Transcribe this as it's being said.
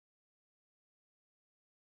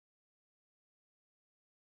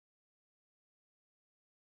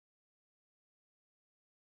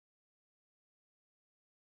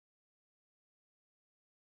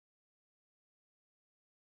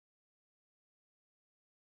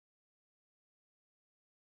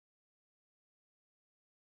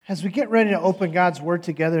As we get ready to open God's Word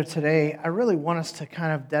together today, I really want us to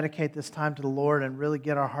kind of dedicate this time to the Lord and really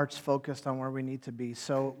get our hearts focused on where we need to be.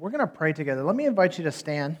 So we're going to pray together. Let me invite you to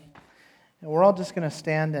stand. And we're all just going to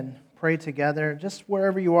stand and pray together. Just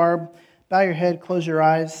wherever you are, bow your head, close your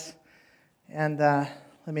eyes, and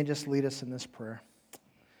let me just lead us in this prayer.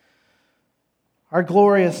 Our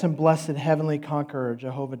glorious and blessed heavenly conqueror,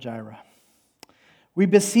 Jehovah Jireh, we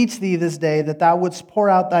beseech thee this day that thou wouldst pour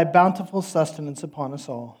out thy bountiful sustenance upon us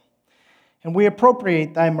all. And we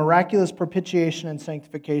appropriate thy miraculous propitiation and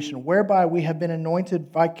sanctification, whereby we have been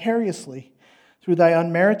anointed vicariously through thy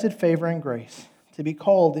unmerited favor and grace, to be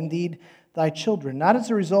called indeed thy children, not as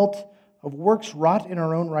a result of works wrought in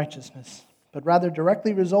our own righteousness, but rather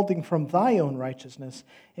directly resulting from thy own righteousness,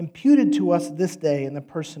 imputed to us this day in the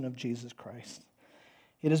person of Jesus Christ.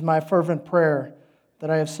 It is my fervent prayer that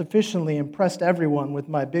I have sufficiently impressed everyone with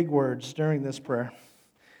my big words during this prayer.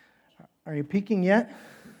 Are you peeking yet?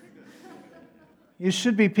 You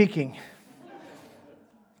should be peeking.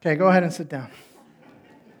 Okay, go ahead and sit down.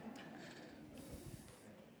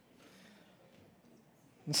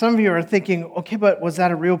 And some of you are thinking, okay, but was that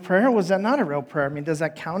a real prayer or was that not a real prayer? I mean, does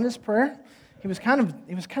that count as prayer? He was kind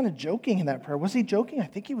of joking in that prayer. Was he joking? I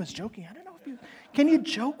think he was joking. I don't know if you can you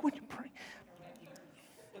joke when you pray?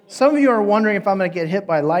 Some of you are wondering if I'm going to get hit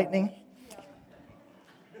by lightning.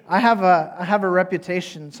 I have a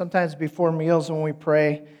reputation. Sometimes before meals when we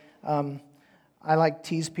pray, I like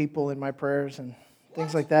tease people in my prayers and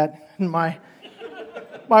things like that. And my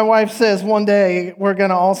wife says one day we're going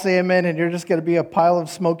to all say amen and you're just going to be a pile of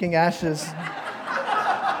smoking ashes.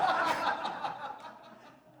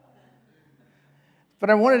 But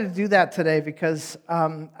I wanted to do that today because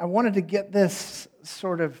I wanted to get this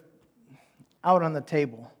sort of out on the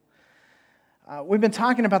table. We've been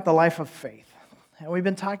talking about the life of faith, and we've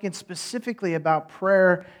been talking specifically about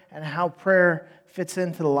prayer and how prayer fits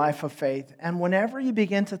into the life of faith. And whenever you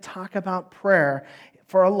begin to talk about prayer,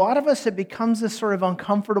 for a lot of us, it becomes this sort of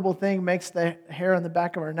uncomfortable thing, makes the hair on the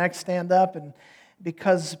back of our neck stand up, and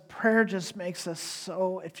because prayer just makes us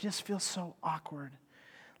it just feels so awkward.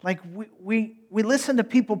 Like we listen to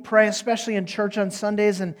people pray, especially in church on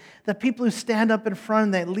Sundays, and the people who stand up in front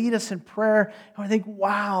and they lead us in prayer, and we think,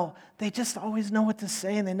 wow, they just always know what to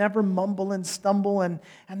say, and they never mumble and stumble, and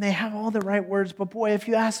they have all the right words. But boy, if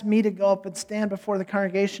you asked me to go up and stand before the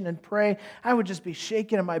congregation and pray, I would just be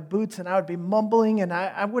shaking in my boots, and I would be mumbling, and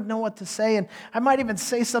I wouldn't know what to say, and I might even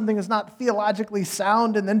say something that's not theologically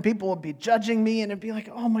sound, and then people would be judging me, and it'd be like,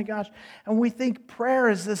 oh my gosh. And we think prayer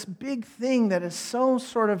is this big thing that is so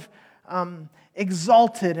sort of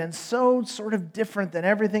exalted and so sort of different than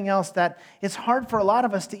everything else that it's hard for a lot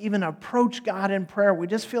of us to even approach God in prayer. We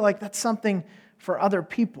just feel like that's something for other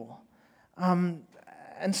people. And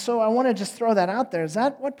so I want to just throw that out there. Is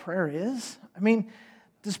that what prayer is? I mean,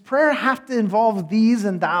 does prayer have to involve these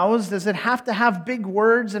and thous? Does it have to have big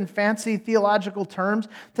words and fancy theological terms?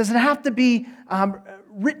 Does it have to be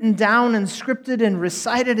written down and scripted and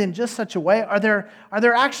recited in just such a way? Are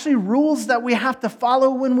there actually rules that we have to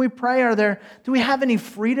follow when we pray? Do we have any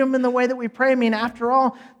freedom in the way that we pray? I mean, after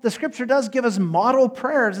all, the Scripture does give us model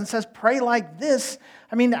prayers and says, pray like this.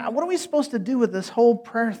 I mean, what are we supposed to do with this whole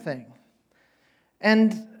prayer thing?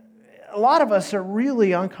 And a lot of us are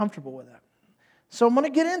really uncomfortable with it. So I'm going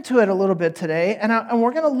to get into it a little bit today, and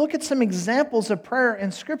we're going to look at some examples of prayer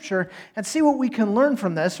in Scripture and see what we can learn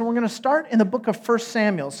from this. And we're going to start in the book of 1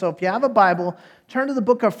 Samuel. So if you have a Bible, turn to the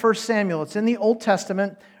book of 1 Samuel. It's in the Old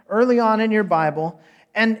Testament, early on in your Bible.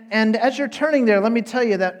 And as you're turning there, let me tell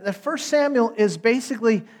you that the 1 Samuel is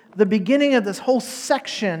basically the beginning of this whole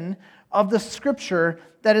section of the Scripture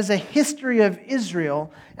that is a history of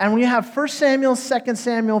Israel. And when you have 1 Samuel, 2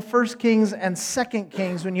 Samuel, 1 Kings, and 2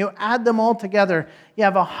 Kings, when you add them all together, you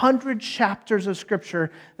have 100 chapters of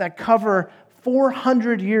Scripture that cover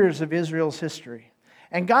 400 years of Israel's history.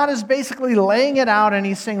 And God is basically laying it out, and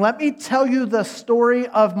He's saying, let me tell you the story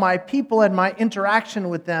of my people and my interaction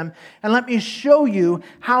with them, and let me show you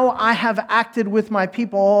how I have acted with my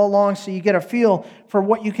people all along so you get a feel for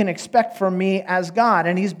what you can expect from me as God.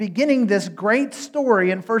 And He's beginning this great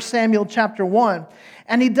story in 1 Samuel chapter 1,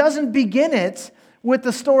 and He doesn't begin it with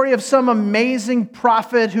the story of some amazing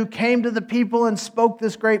prophet who came to the people and spoke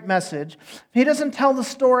this great message. He doesn't tell the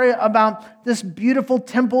story about this beautiful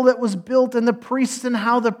temple that was built and the priests and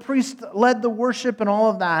how the priests led the worship and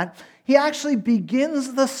all of that. He actually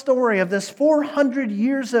begins the story of this 400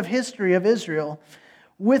 years of history of Israel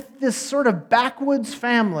with this sort of backwoods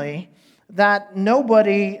family that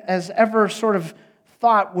nobody has ever sort of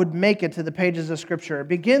thought would make it to the pages of Scripture. It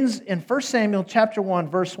begins in 1 Samuel chapter 1,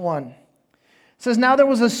 verse 1. It says, now there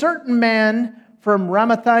was a certain man from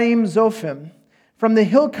Ramathaim Zophim, from the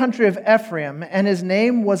hill country of Ephraim, and his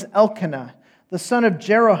name was Elkanah, the son of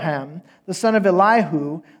Jeroham, the son of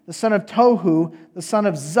Elihu, the son of Tohu, the son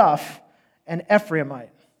of Zuph, an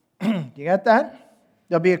Ephraimite. You got that?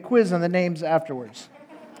 There'll be a quiz on the names afterwards.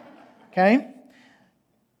 Okay?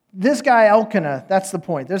 This guy Elkanah, that's the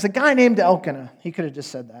point. There's a guy named Elkanah. He could have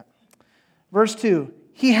just said that. Verse 2,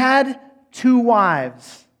 he had 2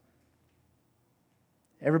 wives.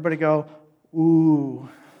 Everybody go, ooh.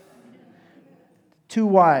 2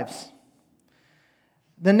 wives.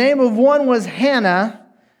 The name of one was Hannah,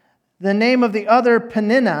 the name of the other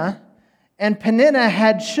Peninnah, and Peninnah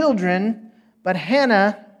had children, but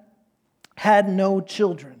Hannah had no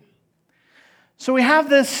children. So we have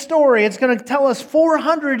this story. It's going to tell us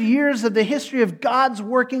 400 years of the history of God's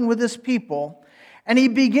working with His people. And he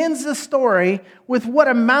begins the story with what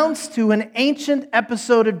amounts to an ancient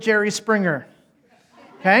episode of Jerry Springer.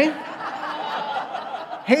 Okay?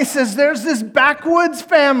 He says there's this backwoods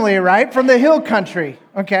family, right, from the hill country,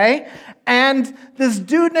 okay? And this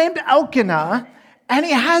dude named Elkanah, and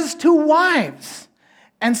he has 2 wives.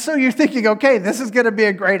 And so you're thinking, okay, this is going to be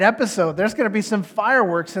a great episode. There's going to be some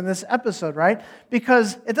fireworks in this episode, right?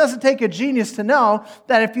 Because it doesn't take a genius to know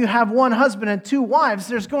that if you have 1 husband and 2 wives,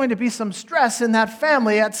 there's going to be some stress in that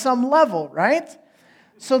family at some level, right?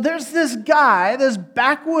 So there's this guy, this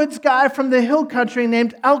backwoods guy from the hill country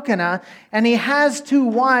named Elkanah, and he has 2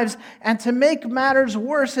 wives. And to make matters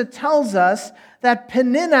worse, it tells us that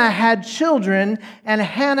Peninnah had children and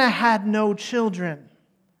Hannah had no children.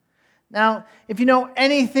 Now, if you know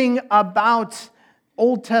anything about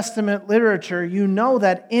Old Testament literature, you know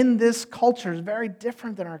that in this culture, it's very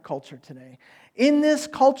different than our culture today. In this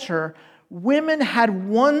culture, women had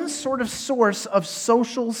one sort of source of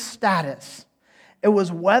social status. It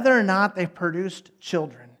was whether or not they produced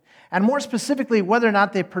children, and more specifically, whether or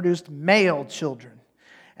not they produced male children.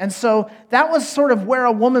 And so that was sort of where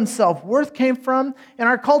a woman's self-worth came from. In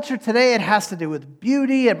our culture today, it has to do with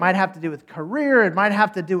beauty. It might have to do with career. It might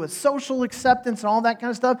have to do with social acceptance and all that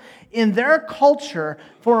kind of stuff. In their culture,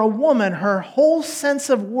 for a woman, her whole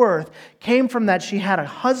sense of worth came from that she had a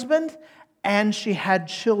husband and she had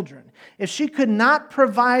children. If she could not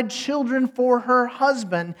provide children for her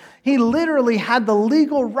husband, he literally had the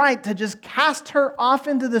legal right to just cast her off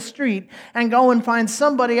into the street and go and find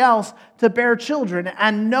somebody else to bear children.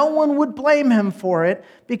 And no one would blame him for it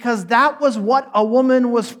because that was what a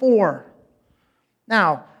woman was for.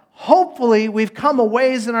 Now, hopefully we've come a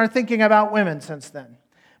ways in our thinking about women since then.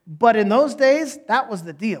 But in those days, that was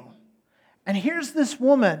the deal. And here's this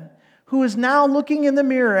woman who is now looking in the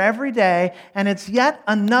mirror every day, and it's yet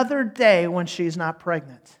another day when she's not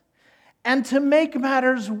pregnant. And to make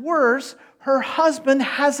matters worse, her husband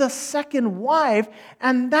has a second wife,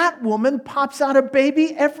 and that woman pops out a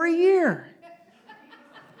baby every year.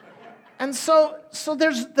 And so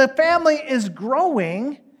the family is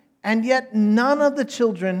growing, and yet none of the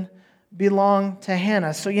children belong to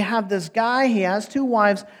Hannah. So you have this guy, he has 2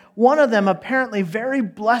 wives, one of them apparently very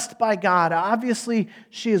blessed by God. Obviously,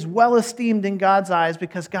 she is well esteemed in God's eyes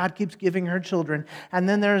because God keeps giving her children. And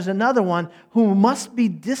then there's another one who must be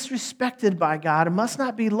disrespected by God and must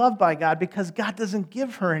not be loved by God because God doesn't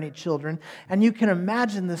give her any children. And you can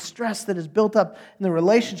imagine the stress that is built up in the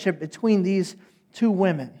relationship between these 2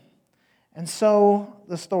 women. And so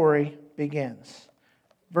the story begins.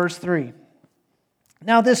 Verse 3.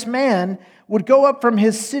 Now this man would go up from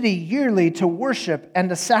his city yearly to worship and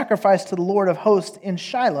to sacrifice to the Lord of hosts in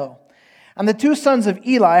Shiloh. And the 2 sons of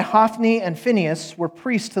Eli, Hophni and Phinehas, were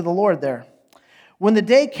priests to the Lord there. When the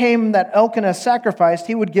day came that Elkanah sacrificed,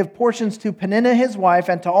 he would give portions to Peninnah his wife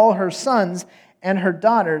and to all her sons and her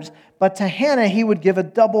daughters. But to Hannah he would give a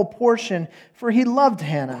double portion, for he loved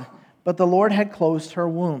Hannah. But the Lord had closed her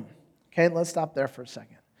womb. Okay, let's stop there for a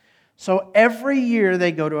second. So every year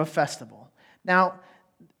they go to a festival. Now,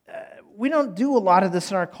 we don't do a lot of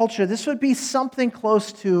this in our culture. This would be something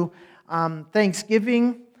close to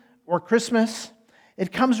Thanksgiving or Christmas.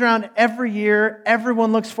 It comes around every year.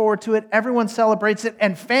 Everyone looks forward to it. Everyone celebrates it.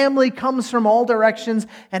 And family comes from all directions.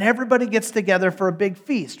 And everybody gets together for a big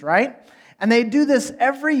feast, right? And they do this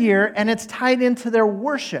every year. And it's tied into their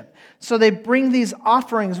worship. So they bring these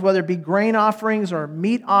offerings, whether it be grain offerings or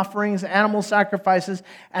meat offerings, animal sacrifices,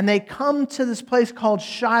 and they come to this place called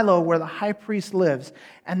Shiloh where the high priest lives,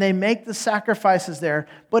 and they make the sacrifices there.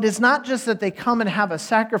 But it's not just that they come and have a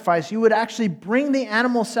sacrifice. You would actually bring the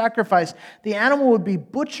animal sacrifice. The animal would be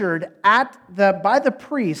butchered by the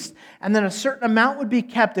priest, and then a certain amount would be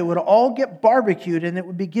kept. It would all get barbecued, and it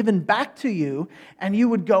would be given back to you, and you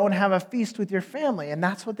would go and have a feast feast with your family. And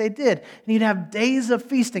that's what they did. And you'd have days of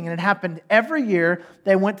feasting, and it happened every year.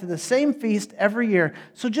 They went to the same feast every year.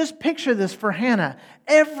 So just picture this for Hannah.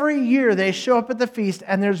 Every year they show up at the feast,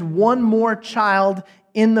 and there's one more child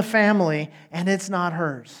in the family, and it's not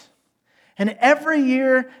hers. And every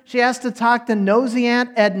year she has to talk to nosy Aunt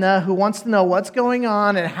Edna, who wants to know what's going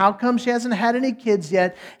on and how come she hasn't had any kids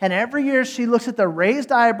yet. And every year she looks at the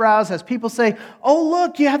raised eyebrows as people say, "Oh,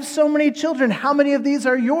 look, you have so many children. How many of these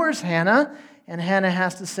are yours, Hannah?" And Hannah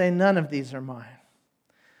has to say, "None of these are mine.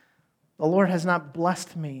 The Lord has not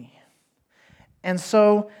blessed me." And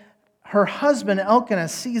so her husband, Elkanah,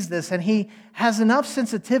 sees this, and he has enough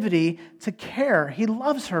sensitivity to care. He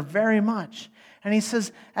loves her very much. And he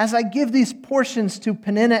says, as I give these portions to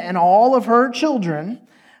Peninnah and all of her children,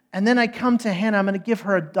 and then I come to Hannah, I'm going to give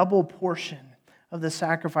her a double portion of the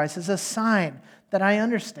sacrifice as a sign that I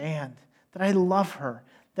understand, that I love her,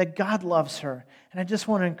 that God loves her, and I just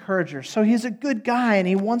want to encourage her. So he's a good guy, and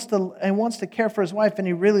he wants to care for his wife, and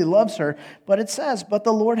he really loves her. But it says, but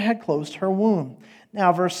the Lord had closed her womb.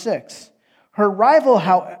 Now, verse 6. Her rival,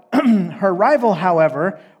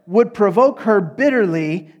 however, would provoke her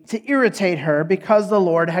bitterly to irritate her because the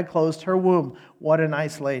Lord had closed her womb. What a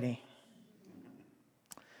nice lady.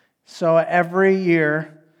 So every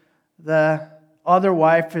year, the other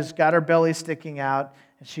wife has got her belly sticking out,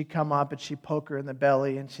 and she'd come up and she'd poke her in the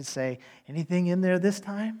belly, and she'd say, "Anything in there this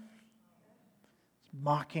time?"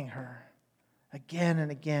 Mocking her again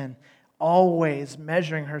and again. Always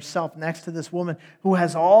measuring herself next to this woman who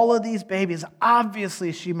has all of these babies.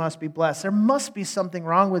 Obviously, she must be blessed. There must be something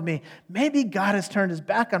wrong with me. Maybe God has turned his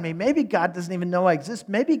back on me. Maybe God doesn't even know I exist.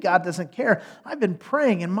 Maybe God doesn't care. I've been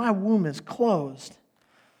praying and my womb is closed.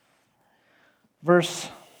 Verse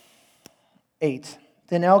 8.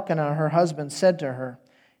 Then Elkanah, her husband, said to her,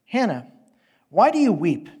 "Hannah, why do you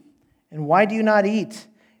weep? And why do you not eat?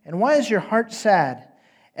 And why is your heart sad?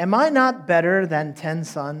 Am I not better than 10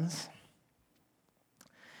 sons?"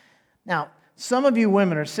 Now, some of you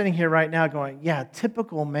women are sitting here right now going, "Yeah,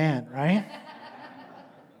 typical man, right?"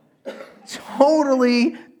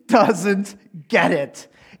 Totally doesn't get it.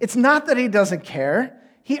 It's not that he doesn't care.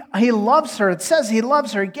 He loves her. It says he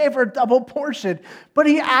loves her. He gave her a double portion. But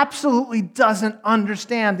he absolutely doesn't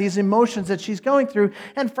understand these emotions that she's going through.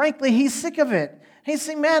 And frankly, he's sick of it. He's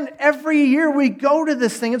saying, man, every year we go to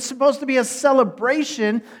this thing. It's supposed to be a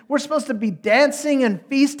celebration. We're supposed to be dancing and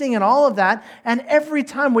feasting and all of that. And every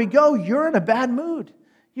time we go, you're in a bad mood.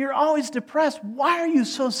 You're always depressed. Why are you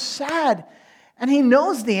so sad? And he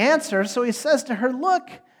knows the answer. So he says to her,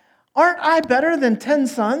 "Look, aren't I better than 10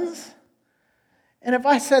 sons? And if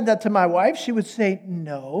I said that to my wife, she would say,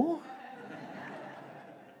 "No,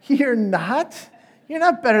 you're not. You're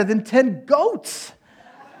not better than 10 goats."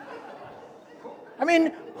 I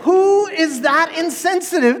mean, who is that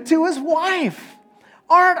insensitive to his wife?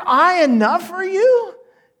 Aren't I enough for you?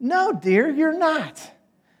 No, dear, you're not.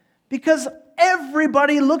 Because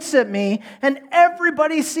everybody looks at me, and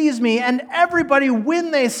everybody sees me, and everybody,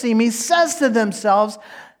 when they see me, says to themselves,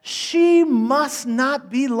 "She must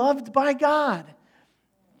not be loved by God."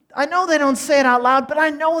 I know they don't say it out loud, but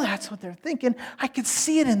I know that's what they're thinking. I can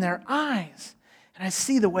see it in their eyes. And I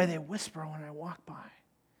see the way they whisper when I walk by.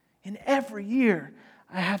 And every year,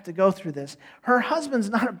 I have to go through this. Her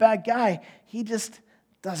husband's not a bad guy. He just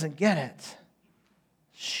doesn't get it.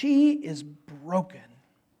 She is broken.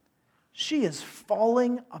 She is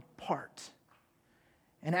falling apart.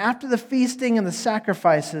 And after the feasting and the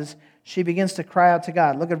sacrifices, she begins to cry out to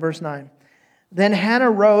God. Look at verse 9. Then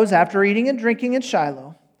Hannah rose after eating and drinking in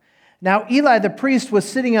Shiloh. Now Eli the priest was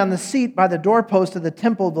sitting on the seat by the doorpost of the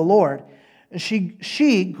temple of the Lord.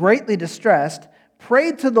 She, greatly distressed,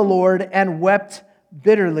 prayed to the Lord and wept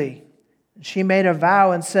bitterly. She made a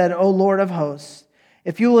vow and said, "O Lord of hosts,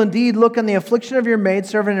 if you will indeed look on the affliction of your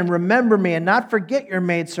maidservant and remember me and not forget your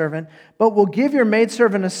maidservant, but will give your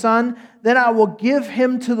maidservant a son, then I will give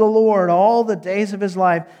him to the Lord all the days of his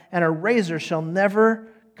life, and a razor shall never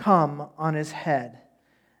come on his head."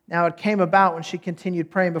 Now it came about when she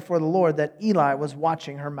continued praying before the Lord that Eli was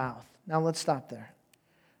watching her mouth. Now let's stop there.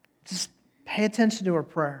 Just pay attention to her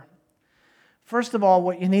prayer. First of all,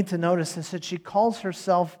 what you need to notice is that she calls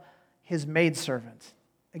herself his maidservant.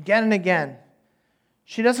 Again and again.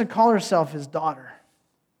 She doesn't call herself his daughter.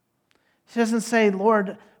 She doesn't say,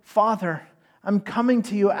 "Lord, Father, I'm coming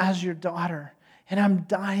to you as your daughter, and I'm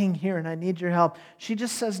dying here, and I need your help." She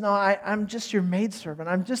just says, "No, I'm just your maidservant.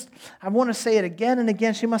 I want to say it again and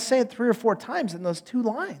again." She must say it 3 or 4 times in those 2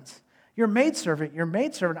 lines. Your maidservant, your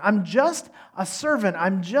maidservant. I'm just a servant.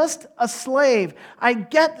 I'm just a slave. I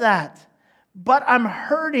get that. But I'm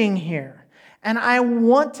hurting here. And I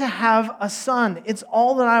want to have a son. It's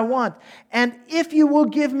all that I want. And if you will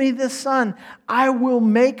give me this son, I will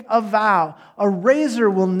make a vow. A razor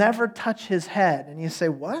will never touch his head. And you say,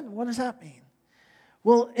 what? What does that mean?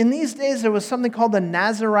 Well, in these days, there was something called the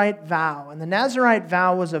Nazirite vow. And the Nazirite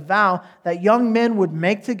vow was a vow that young men would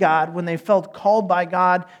make to God when they felt called by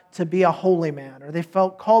God to be a holy man, or they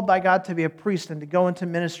felt called by God to be a priest and to go into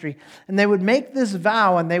ministry. And they would make this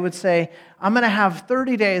vow, and they would say, I'm going to have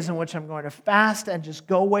 30 days in which I'm going to fast and just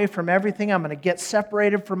go away from everything. I'm going to get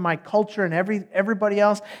separated from my culture and everybody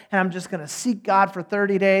else, and I'm just going to seek God for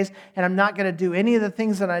 30 days, and I'm not going to do any of the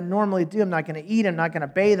things that I normally do. I'm not going to eat. I'm not going to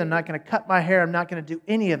bathe. I'm not going to cut my hair. I'm not going to do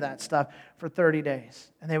any of that stuff for 30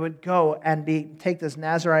 days. And they would go and take this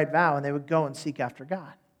Nazirite vow, and they would go and seek after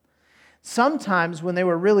God. Sometimes when they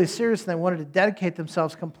were really serious and they wanted to dedicate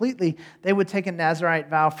themselves completely, they would take a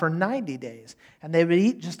Nazirite vow for 90 days. And they would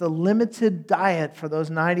eat just a limited diet for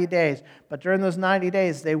those 90 days. But during those 90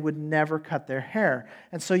 days, they would never cut their hair.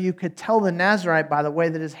 And so you could tell the Nazirite by the way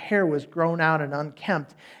that his hair was grown out and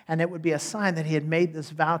unkempt. And it would be a sign that he had made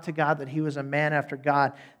this vow to God, that he was a man after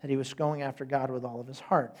God, that he was going after God with all of his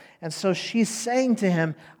heart. And so she's saying to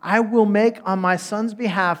him, I will make on my son's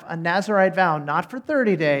behalf a Nazirite vow, not for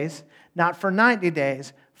 30 days, not for 90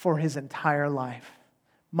 days, for his entire life.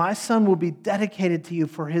 My son will be dedicated to you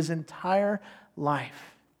for his entire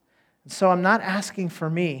life. And so I'm not asking for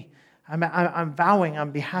me. I'm vowing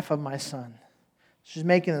on behalf of my son. She's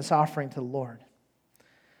making this offering to the Lord.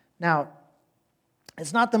 Now,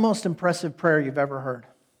 it's not the most impressive prayer you've ever heard.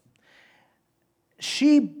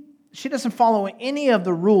 She doesn't follow any of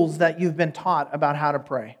the rules that you've been taught about how to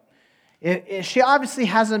pray. She obviously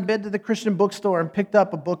hasn't been to the Christian bookstore and picked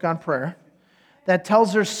up a book on prayer that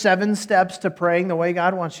tells her 7 steps to praying the way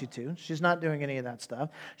God wants you to. She's not doing any of that stuff.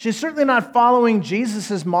 She's certainly not following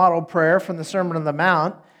Jesus' model prayer from the Sermon on the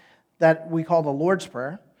Mount that we call the Lord's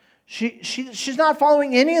Prayer. She's not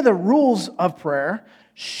following any of the rules of prayer.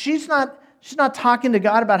 She's not talking to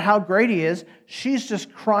God about how great He is. She's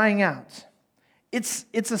just crying out. It's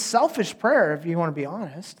a selfish prayer, if you want to be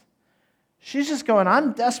honest. She's just going,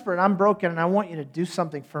 I'm desperate, I'm broken, and I want you to do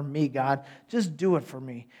something for me, God. Just do it for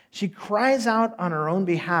me. She cries out on her own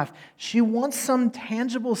behalf. She wants some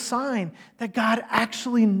tangible sign that God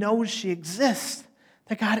actually knows she exists,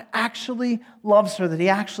 that God actually loves her, that He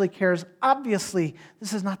actually cares. Obviously,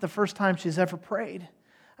 this is not the first time she's ever prayed.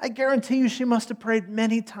 I guarantee you she must have prayed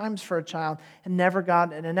many times for a child and never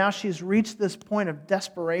got it. And now she's reached this point of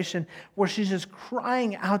desperation where she's just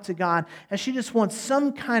crying out to God, and she just wants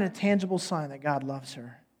some kind of tangible sign that God loves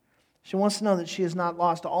her. She wants to know that she has not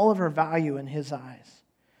lost all of her value in His eyes.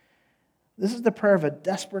 This is the prayer of a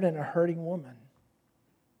desperate and a hurting woman.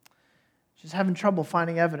 She's having trouble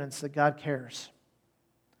finding evidence that God cares.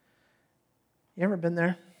 You ever been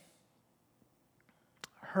there?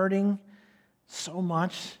 Hurting so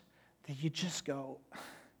much that you just go,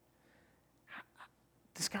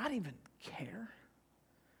 does God even care?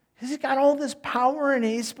 He's got all this power and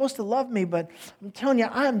He's supposed to love me, but I'm telling you,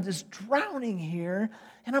 I'm just drowning here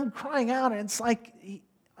and I'm crying out, and it's like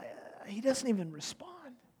He doesn't even respond.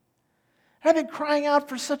 I've been crying out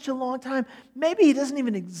for such a long time. Maybe He doesn't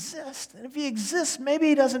even exist. And if He exists, maybe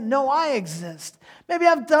He doesn't know I exist. Maybe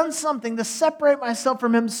I've done something to separate myself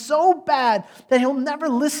from Him so bad that He'll never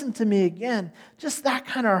listen to me again. Just that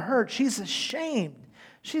kind of hurt. She's ashamed.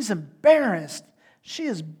 She's embarrassed. She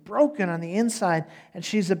is broken on the inside, and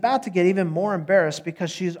she's about to get even more embarrassed because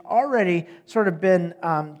she's already sort of been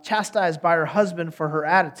chastised by her husband for her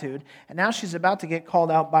attitude, and now she's about to get called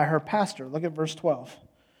out by her pastor. Look at verse 12.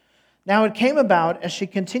 Now it came about, as she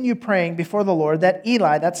continued praying before the Lord, that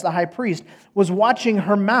Eli, that's the high priest, was watching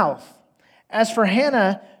her mouth. As for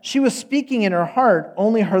Hannah, she was speaking in her heart,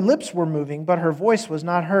 only her lips were moving, but her voice was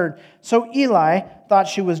not heard. So Eli thought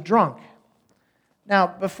she was drunk. Now,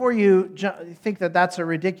 before you think that that's a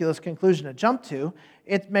ridiculous conclusion to jump to,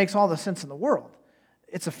 it makes all the sense in the world.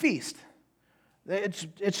 It's a feast. It's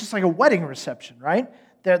just like a wedding reception, right?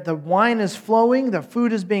 The wine is flowing, the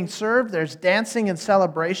food is being served, there's dancing and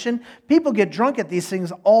celebration. People get drunk at these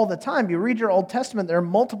things all the time. You read your Old Testament, there are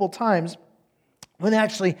multiple times when they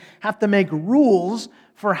actually have to make rules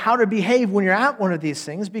for how to behave when you're at one of these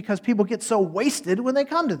things because people get so wasted when they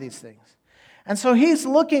come to these things. And so he's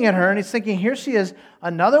looking at her and he's thinking, here she is,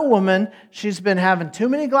 another woman, she's been having too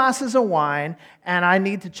many glasses of wine, and I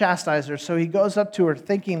need to chastise her. So he goes up to her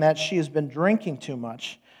thinking that she has been drinking too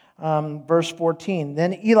much. Verse 14,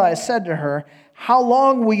 then Eli said to her, how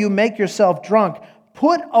long will you make yourself drunk?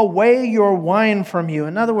 Put away your wine from you.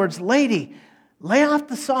 In other words, lady, lay off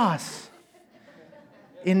the sauce.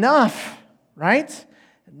 Enough, right?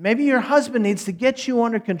 Maybe your husband needs to get you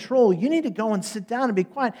under control. You need to go and sit down and be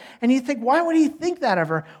quiet. And you think, why would he think that of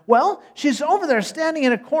her? Well, she's over there standing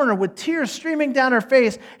in a corner with tears streaming down her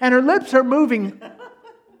face, and her lips are moving,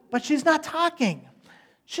 but she's not talking.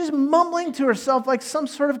 She's mumbling to herself like some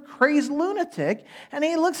sort of crazed lunatic. And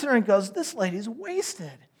he looks at her and goes, this lady's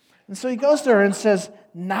wasted. And so he goes to her and says,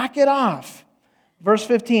 knock it off. Verse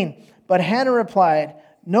 15, but Hannah replied,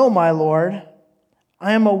 no, my Lord,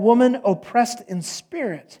 I am a woman oppressed in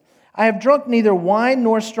spirit. I have drunk neither wine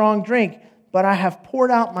nor strong drink, but I have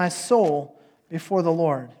poured out my soul before the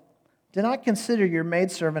Lord. Do not consider your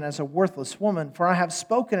maidservant as a worthless woman, for I have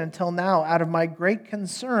spoken until now out of my great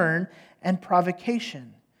concern and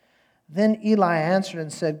provocation. Then Eli answered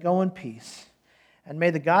and said, go in peace, and may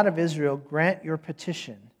the God of Israel grant your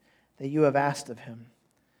petition that you have asked of him.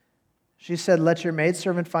 She said, let your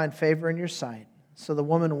maidservant find favor in your sight. So the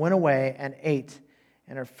woman went away and ate,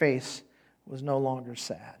 and her face was no longer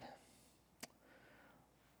sad.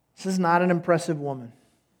 This is not an impressive woman.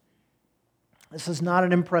 This is not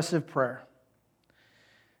an impressive prayer.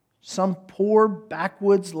 Some poor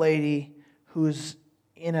backwoods lady who's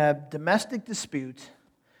in a domestic dispute,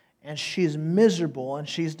 and she's miserable, and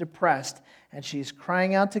she's depressed, and she's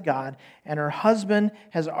crying out to God, and her husband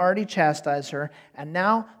has already chastised her, and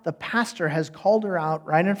now the pastor has called her out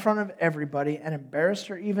right in front of everybody and embarrassed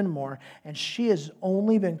her even more, and she has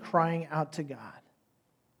only been crying out to God.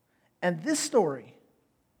 And this story,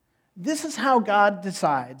 this is how God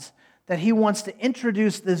decides that he wants to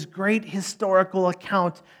introduce this great historical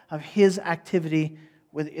account of his activity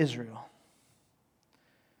with Israel.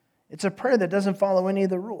 It's a prayer that doesn't follow any of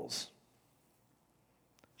the rules.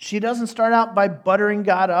 She doesn't start out by buttering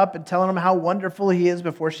God up and telling him how wonderful he is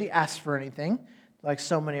before she asks for anything, like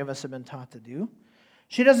so many of us have been taught to do.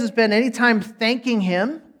 She doesn't spend any time thanking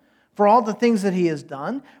him for all the things that he has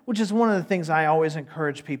done, which is one of the things I always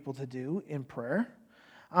encourage people to do in prayer.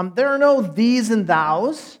 There are no these and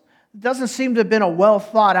thous. It doesn't seem to have been a well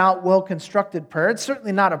thought out, well constructed prayer. It's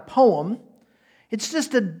certainly not a poem. It's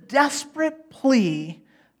just a desperate plea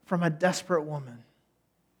from a desperate woman.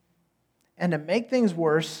 And to make things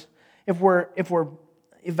worse, if we're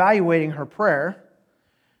evaluating her prayer,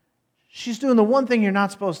 she's doing the one thing you're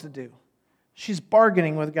not supposed to do. She's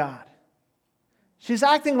bargaining with God. She's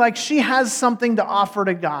acting like she has something to offer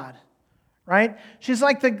to God, right? She's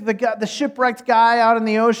like the shipwrecked guy out in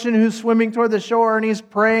the ocean who's swimming toward the shore, and he's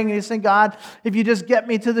praying and he's saying, God, if you just get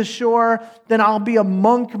me to the shore, then I'll be a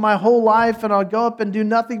monk my whole life, and I'll go up and do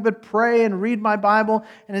nothing but pray and read my Bible.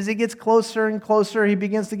 And as he gets closer and closer, he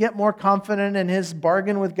begins to get more confident, and his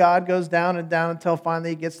bargain with God goes down and down until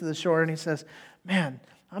finally he gets to the shore and he says, man,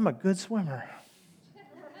 I'm a good swimmer.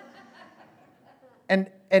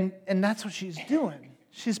 And that's what she's doing.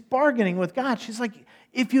 She's bargaining with God. She's like,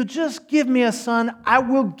 if you just give me a son, I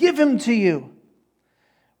will give him to you.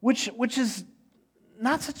 Which is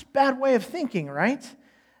not such a bad way of thinking, right?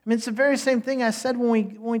 I mean, it's the very same thing I said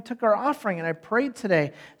when we took our offering and I prayed today.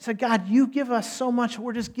 I said, God, you give us so much,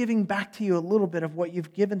 we're just giving back to you a little bit of what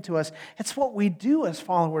you've given to us. It's what we do as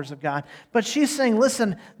followers of God. But she's saying,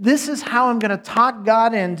 listen, this is how I'm going to talk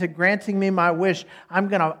God into granting me my wish. I'm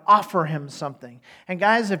going to offer him something. And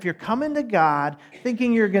guys, if you're coming to God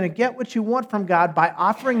thinking you're going to get what you want from God by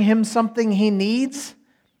offering him something he needs,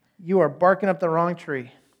 you are barking up the wrong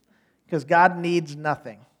tree. Because God needs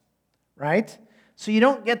nothing, right? So you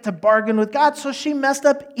don't get to bargain with God. So she messed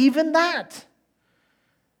up even that.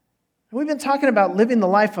 We've been talking about living the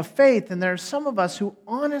life of faith, and there are some of us who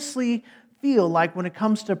honestly feel like when it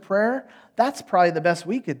comes to prayer, that's probably the best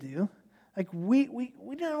we could do. Like we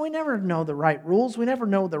never know the right rules. We never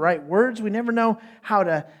know the right words. We never know how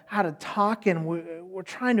to talk, and we're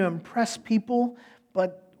trying to impress people,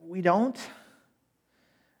 but we don't.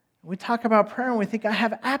 We talk about prayer and we think, I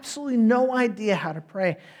have absolutely no idea how to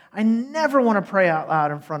pray. I never want to pray out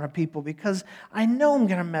loud in front of people because I know I'm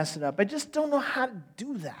going to mess it up. I just don't know how to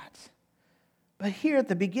do that. But here at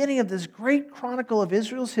the beginning of this great chronicle of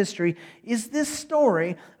Israel's history is this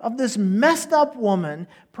story of this messed up woman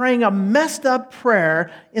praying a messed up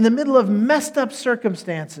prayer in the middle of messed up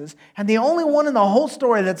circumstances. And the only one in the whole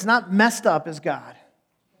story that's not messed up is God.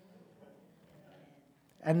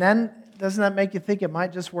 And then, doesn't that make you think it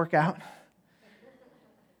might just work out?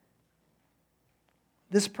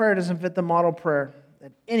 This prayer doesn't fit the model prayer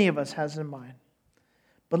that any of us has in mind.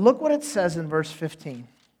 But look what it says in verse 15.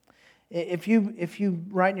 If you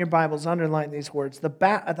write in your Bibles, underline these words.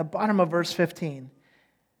 At the bottom of verse 15,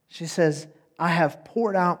 she says, I have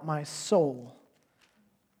poured out my soul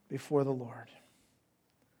before the Lord.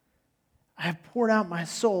 I have poured out my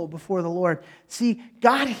soul before the Lord. See,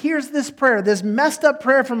 God hears this prayer, this messed up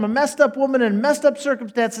prayer from a messed up woman in messed up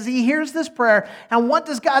circumstances. He hears this prayer. And what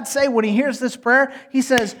does God say when he hears this prayer? He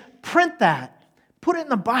says, print that. Put it in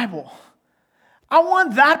the Bible. I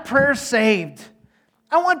want that prayer saved.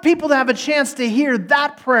 I want people to have a chance to hear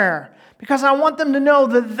that prayer because I want them to know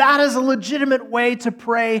that that is a legitimate way to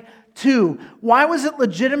pray too. Why was it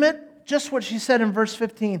legitimate? Just what she said in verse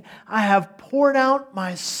 15. I have poured out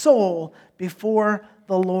my soul before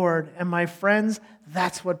the Lord. And my friends,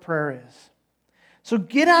 that's what prayer is. So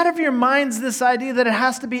get out of your minds this idea that it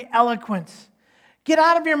has to be eloquent. Get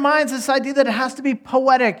out of your minds this idea that it has to be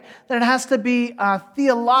poetic, that it has to be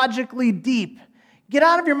theologically deep. Get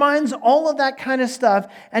out of your minds all of that kind of stuff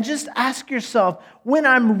and just ask yourself, when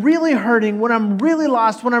I'm really hurting, when I'm really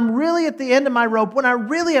lost, when I'm really at the end of my rope, when I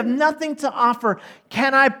really have nothing to offer,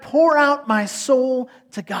 can I pour out my soul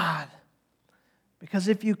to God? Because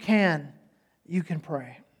if you can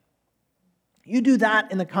pray. You do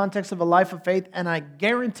that in the context of a life of faith, and I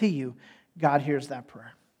guarantee you, God hears that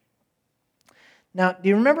prayer. Now, do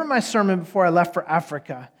you remember my sermon before I left for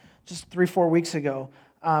Africa, just 3-4 weeks ago?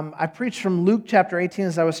 I preached from Luke chapter 18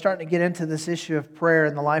 as I was starting to get into this issue of prayer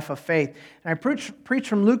in the life of faith. And I preached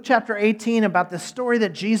from Luke chapter 18 about the story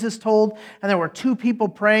that Jesus told, and there were two people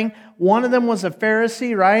praying. One of them was a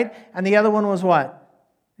Pharisee, right? And the other one was what?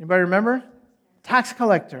 Anybody remember? Tax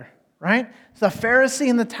collector, right? It's the Pharisee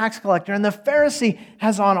and the tax collector. And the Pharisee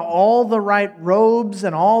has on all the right robes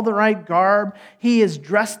and all the right garb. He is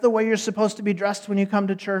dressed the way you're supposed to be dressed when you come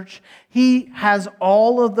to church. He has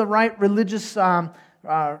all of the right religious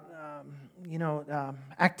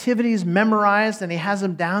activities memorized, and he has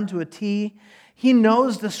them down to a T. He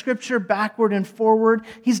knows the Scripture backward and forward.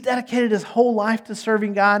 He's dedicated his whole life to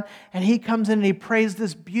serving God, and he comes in and he prays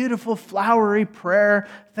this beautiful, flowery prayer,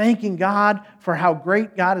 thanking God for how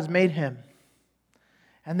great God has made him.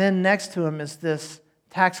 And then next to him is this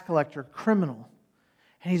tax collector, criminal,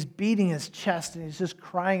 and he's beating his chest, and he's just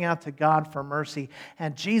crying out to God for mercy.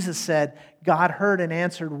 And Jesus said, God heard and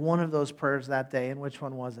answered one of those prayers that day. And which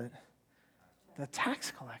one was it? The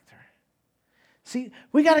tax collector. See,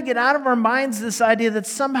 we got to get out of our minds this idea that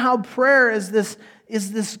somehow prayer is this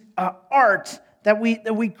art that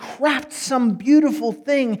we craft some beautiful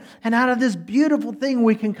thing, and out of this beautiful thing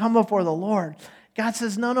we can come before the Lord. God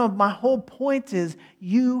says, no, my whole point is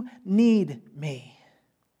you need me.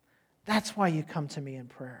 That's why you come to me in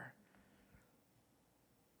prayer.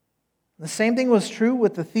 The same thing was true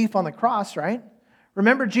with the thief on the cross, right?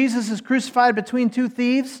 Remember, Jesus is crucified between two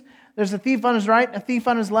thieves. There's a thief on his right and a thief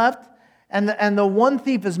on his left. And the one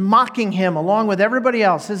thief is mocking him along with everybody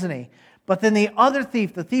else, isn't he? But then the other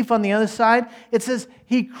thief, the thief on the other side, it says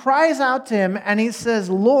he cries out to him and he says,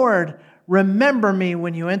 Lord, remember me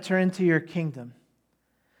when you enter into your kingdom.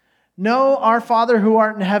 No, our Father who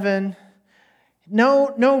art in heaven.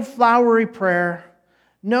 No flowery prayer.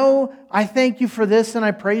 No, I thank you for this and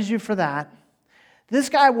I praise you for that. This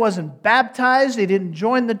guy wasn't baptized. He didn't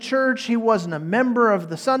join the church. He wasn't a member of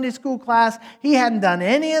the Sunday school class. He hadn't done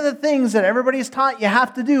any of the things that everybody's taught you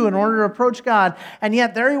have to do in order to approach God. And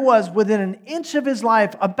yet there he was within an inch of his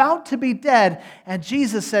life, about to be dead. And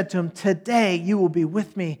Jesus said to him, today you will be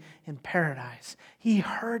with me in paradise. He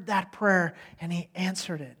heard that prayer and he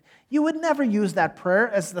answered it. You would never use that prayer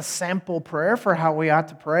as the sample prayer for how we ought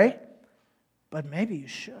to pray, but maybe you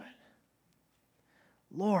should.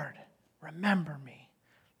 Lord, remember me.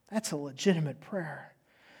 That's a legitimate prayer.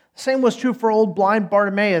 The same was true for old blind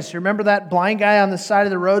Bartimaeus. You remember that blind guy on the side of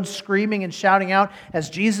the road screaming and shouting out as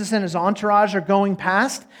Jesus and his entourage are going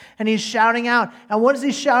past? And he's shouting out. And what is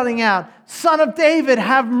he shouting out? Son of David,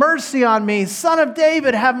 have mercy on me. Son of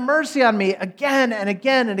David, have mercy on me. Again and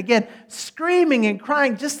again and again, screaming and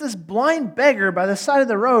crying, just this blind beggar by the side of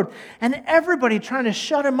the road. And everybody trying to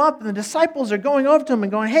shut him up. And the disciples are going over to him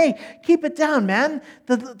and going, hey, keep it down, man.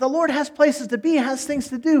 The Lord has places to be, has things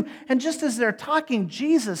to do. And just as they're talking,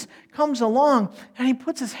 Jesus comes along and he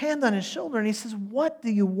puts his hand on his shoulder and he says, what do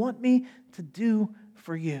you want me to do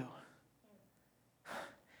for you?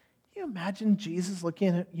 Can you imagine Jesus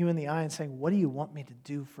looking at you in the eye and saying, what do you want me to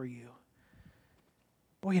do for you?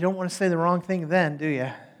 Boy, you don't want to say the wrong thing then, do you?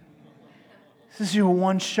 This is your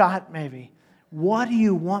one shot maybe. What do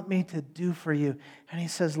you want me to do for you? And he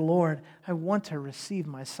says, Lord, I want to receive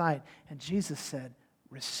my sight. And Jesus said,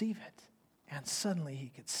 receive it. And suddenly he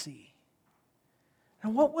could see.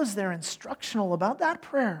 And what was there instructional about that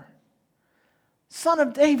prayer? Son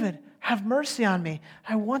of David, have mercy on me.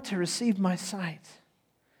 I want to receive my sight.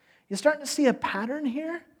 You're starting to see a pattern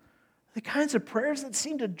here? The kinds of prayers that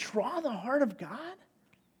seem to draw the heart of God?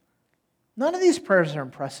 None of these prayers are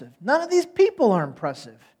impressive. None of these people are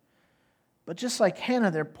impressive. But just like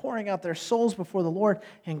Hannah, they're pouring out their souls before the Lord,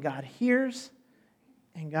 and God hears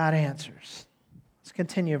and God answers. Let's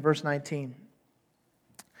continue, verse 19.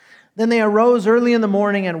 Then they arose early in the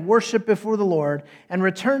morning and worshiped before the Lord and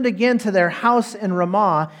returned again to their house in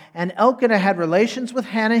Ramah. And Elkanah had relations with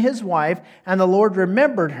Hannah his wife, and the Lord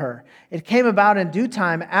remembered her. It came about in due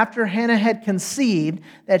time, after Hannah had conceived,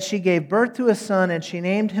 that she gave birth to a son, and she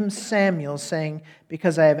named him Samuel, saying,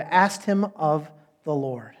 because I have asked him of the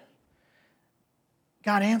Lord.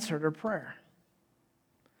 God answered her prayer.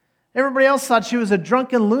 Everybody else thought she was a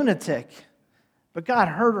drunken lunatic, but God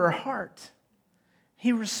heard her heart.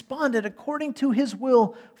 He responded according to His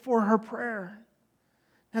will for her prayer.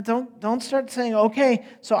 Now, don't start saying, okay,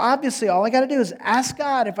 so obviously all I got to do is ask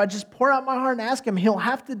God. If I just pour out my heart and ask Him, He'll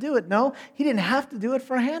have to do it. No, He didn't have to do it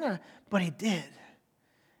for Hannah, but He did.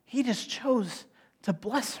 He just chose to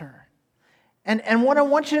bless her. And what I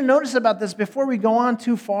want you to notice about this before we go on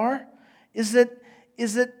too far is that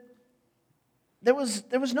there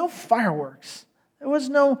was no fireworks. There was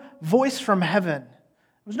no voice from heaven.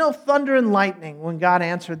 There was no thunder and lightning when God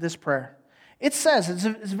answered this prayer. It says,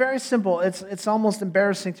 it's very simple. It's almost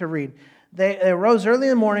embarrassing to read. They arose early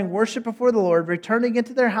in the morning, worshiped before the Lord, returned again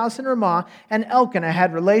to their house in Ramah, and Elkanah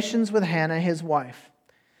had relations with Hannah, his wife.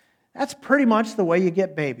 That's pretty much the way you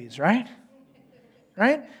get babies, right?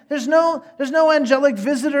 Right? There's no angelic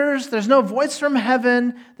visitors. There's no voice from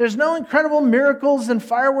heaven. There's no incredible miracles and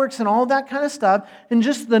fireworks and all that kind of stuff. In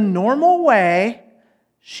just the normal way,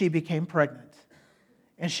 she became pregnant.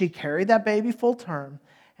 And she carried that baby full term.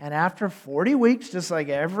 And after 40 weeks, just like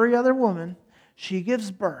every other woman, she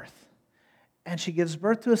gives birth. And she gives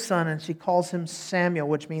birth to a son, and she calls him Samuel,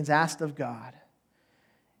 which means asked of God.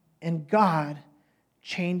 And God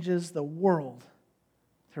changes the world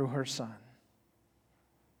through her son.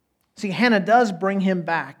 See, Hannah does bring him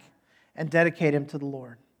back and dedicate him to the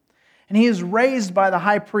Lord. And he is raised by the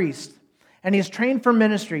high priest, and he is trained for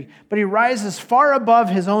ministry, but he rises far above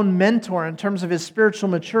his own mentor in terms of his spiritual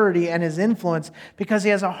maturity and his influence because he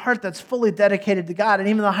has a heart that's fully dedicated to God, and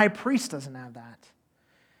even the high priest doesn't have that.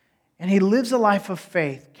 And he lives a life of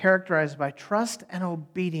faith characterized by trust and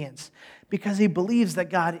obedience because he believes that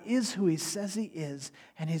God is who He says He is,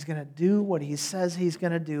 and He's going to do what He says He's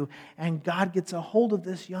going to do. And God gets a hold of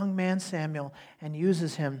this young man, Samuel, and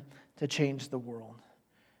uses him to change the world.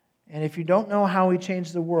 And if you don't know how He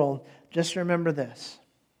changed the world, just remember this.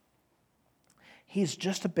 He's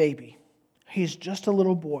just a baby. He's just a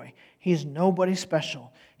little boy. He's nobody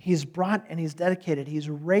special. He's brought and he's dedicated. He's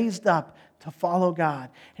raised up to follow God.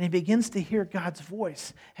 And he begins to hear God's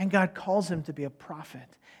voice. And God calls him to be a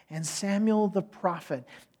prophet. And Samuel the prophet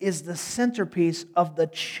is the centerpiece of the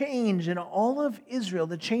change in all of Israel,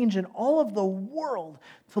 the change in all of the world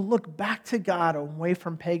to look back to God away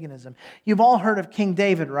from paganism. You've all heard of King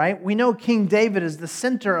David, right? We know King David is the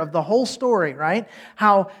center of the whole story, right?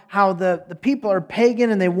 How the people are pagan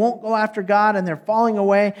and they won't go after God and they're falling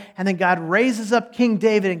away. And then God raises up King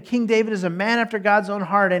David, and King David is a man after God's own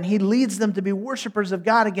heart, and he leads them to be worshipers of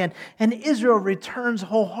God again. And Israel returns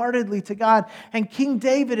wholeheartedly to God. And King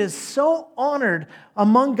David is so honored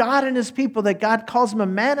among God and His people that God calls him a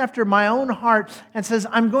man after my own heart and says,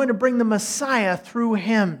 I'm going to bring the Messiah through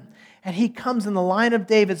him. And he comes in the line of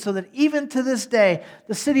David, so that even to this day,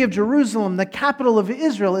 the city of Jerusalem, the capital of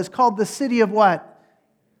Israel, is called the city of what?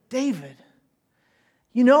 David.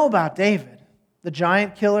 You know about David, the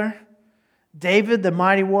giant killer, David, the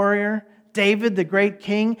mighty warrior, David, the great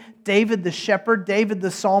king, David, the shepherd, David,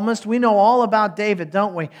 the psalmist. We know all about David,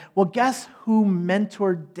 don't we? Well, guess who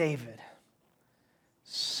mentored David?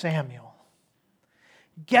 Samuel.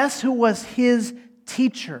 Guess who was his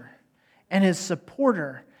teacher and his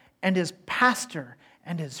supporter and his pastor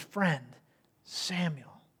and his friend?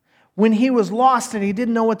 Samuel. When he was lost and he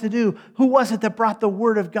didn't know what to do, who was it that brought the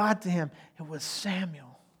word of God to him? It was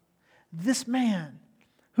Samuel. This man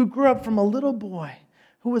who grew up from a little boy,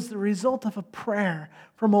 who was the result of a prayer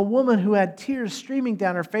from a woman who had tears streaming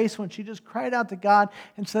down her face when she just cried out to God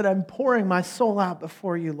and said, I'm pouring my soul out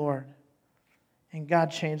before you, Lord. And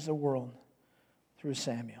God changed the world through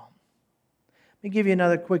Samuel. Let me give you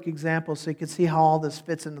another quick example so you can see how all this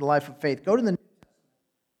fits into the life of faith. Go to the New Testament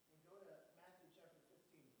and go to Matthew chapter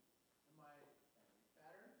 15. Am I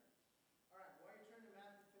battery? All right, while you turn to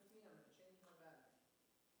Matthew 15, I'm going to change my battery.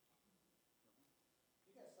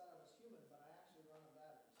 You guys thought I was human, but I actually run on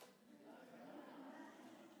batteries.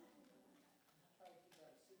 Try to keep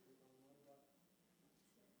that a secret, Lord.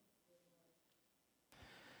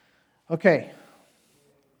 Okay.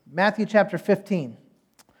 Matthew chapter 15.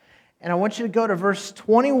 And I want you to go to verse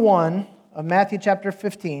 21 of Matthew chapter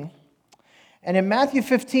 15. And in Matthew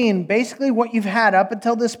 15, basically what you've had up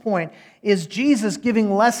until this point is Jesus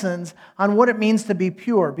giving lessons on what it means to be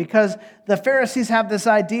pure. Because the Pharisees have this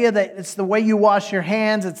idea that it's the way you wash your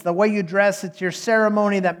hands, it's the way you dress, it's your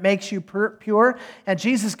ceremony that makes you pure. And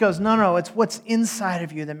Jesus goes, no, it's what's inside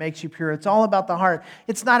of you that makes you pure. It's all about the heart.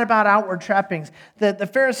 It's not about outward trappings. The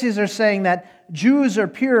Pharisees are saying that Jews are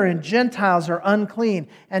pure and Gentiles are unclean.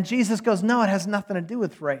 And Jesus goes, no, it has nothing to do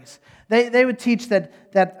with race. They would teach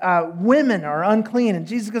that women are unclean. And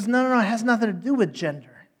Jesus goes, no, it has nothing to do with gender.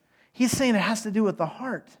 He's saying it has to do with the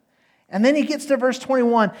heart. And then he gets to verse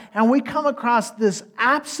 21, and we come across this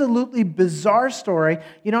absolutely bizarre story.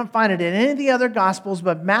 You don't find it in any of the other Gospels,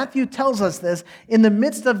 but Matthew tells us this in the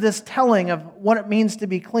midst of this telling of what it means to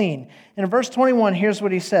be clean. In verse 21, here's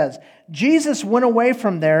what he says. Jesus went away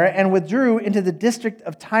from there and withdrew into the district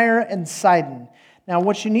of Tyre and Sidon. Now,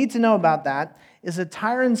 what you need to know about that is that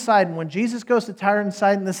Tyre and Sidon, when Jesus goes to Tyre and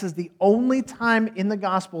Sidon, this is the only time in the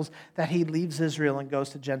Gospels that he leaves Israel and goes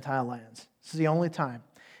to Gentile lands. This is the only time.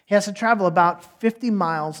 He has to travel about 50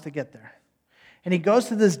 miles to get there. And he goes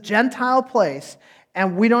to this Gentile place,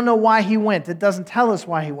 and we don't know why he went. It doesn't tell us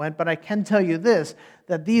why he went, but I can tell you this,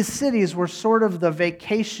 that these cities were sort of the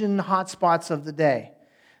vacation hotspots of the day.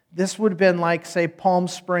 This would have been like, say, Palm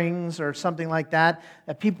Springs or something like that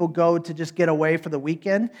people go to just get away for the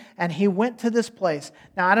weekend. And he went to this place.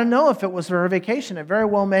 Now, I don't know if it was for a vacation. It very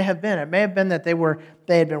well may have been. It may have been that they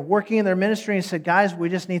had been working in their ministry and said, guys, we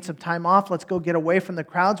just need some time off. Let's go get away from the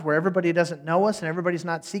crowds where everybody doesn't know us and everybody's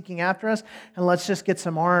not seeking after us. And let's just get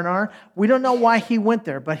some R&R. We don't know why he went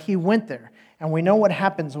there, but he went there. And we know what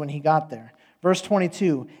happens when he got there. Verse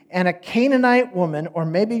 22, and a Canaanite woman, or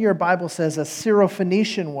maybe your Bible says a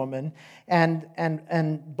Syrophoenician woman,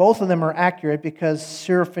 and both of them are accurate because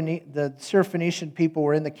the Syrophoenician people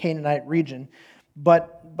were in the Canaanite region,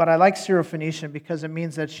 but I like Syrophoenician because it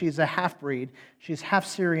means that she's a half-breed. She's half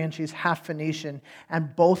Syrian, she's half Phoenician,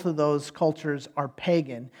 and both of those cultures are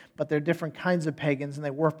pagan, but they're different kinds of pagans, and they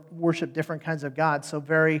worship different kinds of gods, so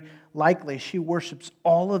very likely she worships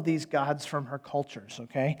all of these gods from her cultures,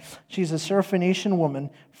 okay? She's a Syrophoenician woman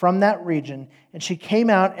from that region, and she came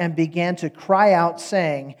out and began to cry out,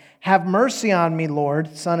 saying, "Have mercy on me,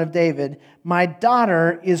 Lord, Son of David. My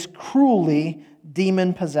daughter is cruelly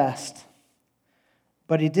demon-possessed."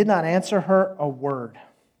 But he did not answer her a word.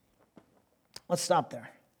 Let's stop there.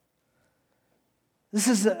 This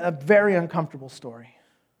is a very uncomfortable story.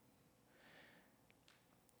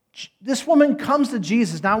 This woman comes to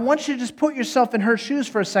Jesus. Now, I want you to just put yourself in her shoes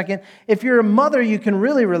for a second. If you're a mother, you can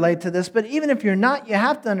really relate to this. But even if you're not, you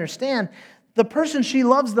have to understand the person she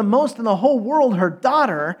loves the most in the whole world, her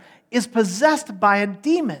daughter, is possessed by a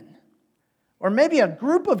demon. Or maybe a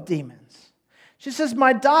group of demons. She says,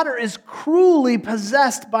 my daughter is cruelly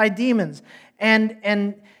possessed by demons.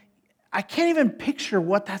 And I can't even picture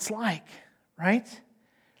what that's like, right?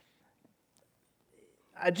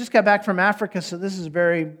 I just got back from Africa, so this is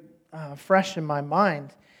very fresh in my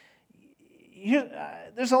mind.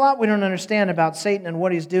 There's a lot we don't understand about Satan and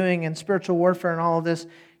what he's doing and spiritual warfare and all of this.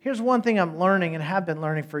 Here's one thing I'm learning and have been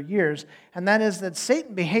learning for years, and that is that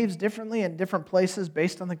Satan behaves differently in different places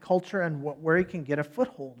based on the culture and where he can get a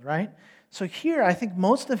foothold, right? So here, I think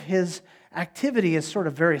most of his activity is sort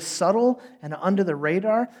of very subtle and under the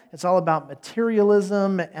radar. It's all about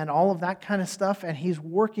materialism and all of that kind of stuff, and he's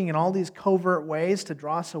working in all these covert ways to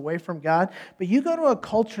draw us away from God. But you go to a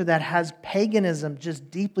culture that has paganism just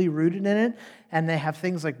deeply rooted in it, and they have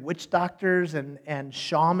things like witch doctors and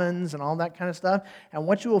shamans and all that kind of stuff, and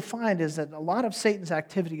what you will find is that a lot of Satan's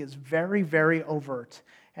activity is very, very overt.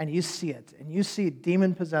 And you see it, and you see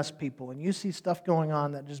demon-possessed people, and you see stuff going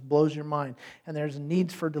on that just blows your mind, and there's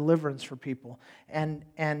needs for deliverance for people, and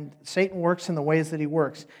Satan works in the ways that he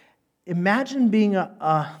works. Imagine being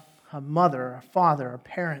a mother, a father, a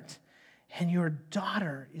parent, and your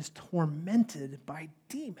daughter is tormented by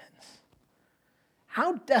demons.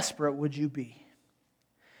 How desperate would you be?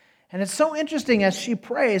 And it's so interesting as she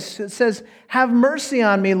prays, it says, "Have mercy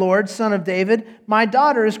on me, Lord, Son of David. My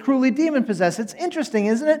daughter is cruelly demon-possessed." It's interesting,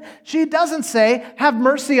 isn't it? She doesn't say, "Have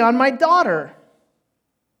mercy on my daughter."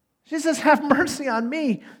 She says, "Have mercy on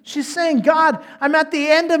me." She's saying, God, I'm at the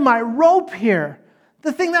end of my rope here.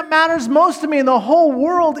 The thing that matters most to me in the whole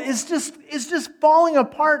world is just falling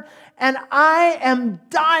apart, and I am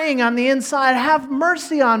dying on the inside. Have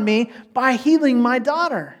mercy on me by healing my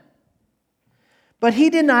daughter. But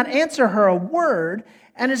he did not answer her a word,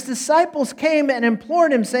 and his disciples came and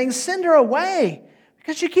implored him, saying, "Send her away,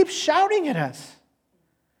 because she keeps shouting at us."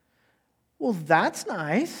 Well, that's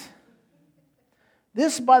nice.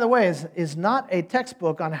 This, by the way, is not a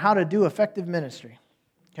textbook on how to do effective ministry.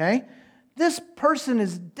 Okay? This person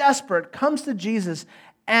is desperate, comes to Jesus,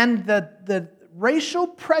 and the racial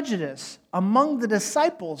prejudice among the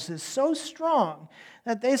disciples is so strong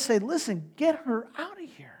that they say, listen, get her out of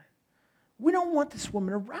here. We don't want this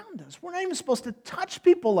woman around us. We're not even supposed to touch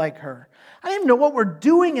people like her. I don't even know what we're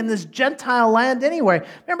doing in this Gentile land anyway.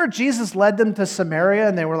 Remember, Jesus led them to Samaria,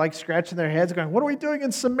 and they were like scratching their heads going, what are we doing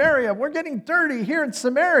in Samaria? We're getting dirty here in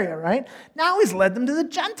Samaria, right? Now he's led them to the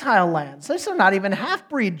Gentile lands. They're still not even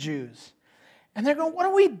half-breed Jews. And they're going, what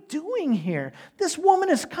are we doing here? This woman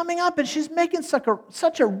is coming up, and she's making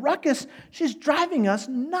such a ruckus. She's driving us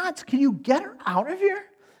nuts. Can you get her out of here?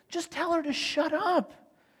 Just tell her to shut up.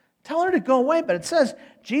 Tell her to go away. But it says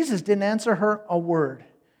Jesus didn't answer her a word.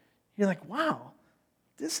 You're like, wow,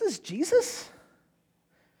 this is Jesus?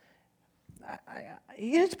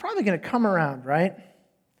 He's probably going to come around, right?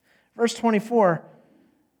 Verse 24,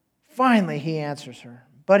 finally he answers her.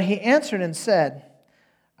 But he answered and said,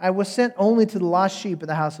 I was sent only to the lost sheep of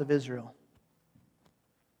the house of Israel.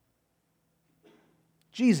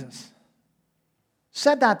 Jesus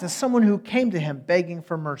said that to someone who came to him begging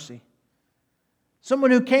for mercy.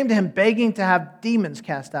 Someone who came to him begging to have demons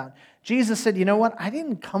cast out. Jesus said, you know what? I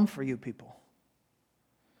didn't come for you people.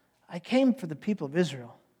 I came for the people of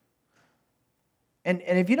Israel. And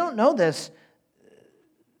if you don't know this,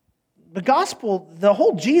 the gospel, the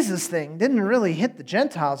whole Jesus thing didn't really hit the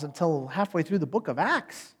Gentiles until halfway through the book of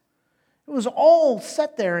Acts. It was all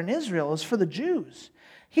set there in Israel. It was for the Jews.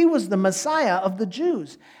 He was the Messiah of the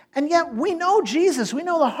Jews. And yet we know Jesus. We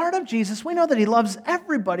know the heart of Jesus. We know that he loves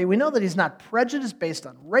everybody. We know that he's not prejudiced based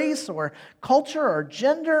on race or culture or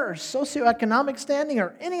gender or socioeconomic standing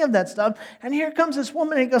or any of that stuff. And here comes this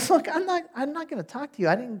woman and he goes, look, I'm not going to talk to you.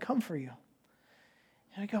 I didn't come for you.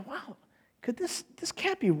 And I go, wow, could this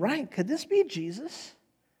can't be right. Could this be Jesus?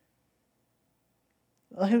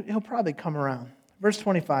 Well, he'll probably come around. Verse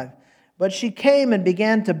 25. But she came and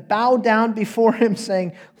began to bow down before him,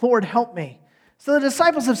 saying, Lord, help me. So the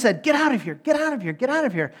disciples have said, get out of here, get out of here, get out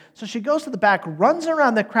of here. So she goes to the back, runs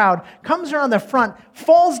around the crowd, comes around the front,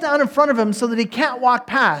 falls down in front of him so that he can't walk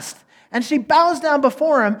past. And she bows down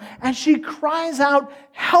before him and she cries out,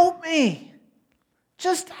 help me.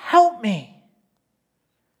 Just help me.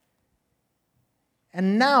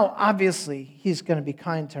 And now, obviously, he's going to be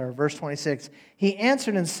kind to her. Verse 26, he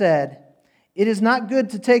answered and said, it is not good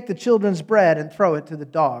to take the children's bread and throw it to the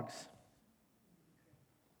dogs.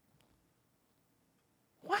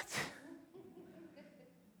 What?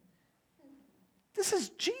 This is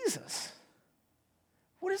Jesus.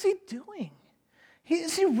 What is he doing?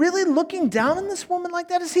 Is he really looking down on this woman like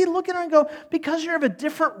that? Is he looking at her and go, because you're of a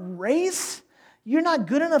different race, you're not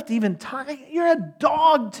good enough to even talk? You're a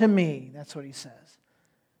dog to me. That's what he says.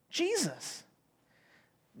 Jesus.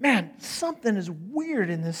 Man, something is weird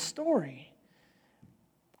in this story.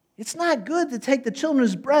 It's not good to take the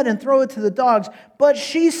children's bread and throw it to the dogs. But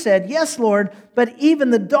she said, yes, Lord, but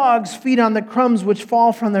even the dogs feed on the crumbs which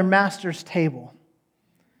fall from their master's table.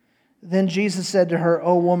 Then Jesus said to her,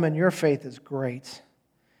 O woman, your faith is great.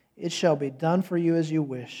 It shall be done for you as you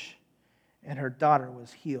wish. And her daughter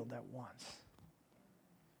was healed at once.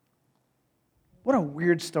 What a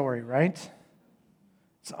weird story, right?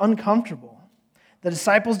 It's uncomfortable. The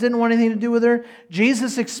disciples didn't want anything to do with her.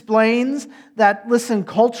 Jesus explains that, listen,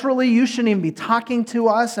 culturally, you shouldn't even be talking to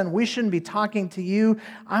us, and we shouldn't be talking to you.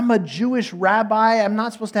 I'm a Jewish rabbi. I'm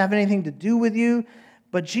not supposed to have anything to do with you.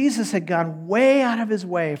 But Jesus had gone way out of his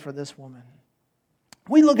way for this woman.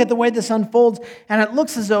 We look at the way this unfolds, and it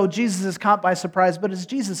looks as though Jesus is caught by surprise, but is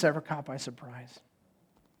Jesus ever caught by surprise?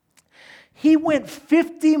 He went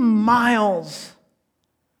 50 miles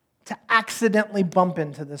to accidentally bump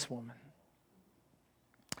into this woman.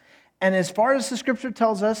 And as far as the scripture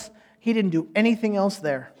tells us, he didn't do anything else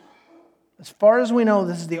there. As far as we know,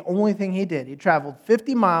 this is the only thing he did. He traveled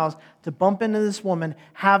 50 miles to bump into this woman,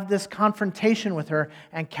 have this confrontation with her,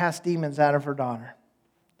 and cast demons out of her daughter.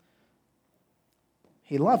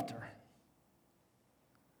 He loved her.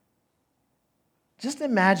 Just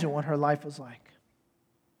imagine what her life was like.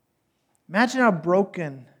 Imagine how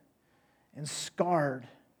broken and scarred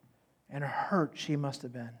and hurt she must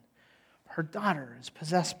have been. Her daughter is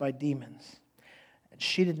possessed by demons. And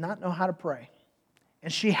she did not know how to pray.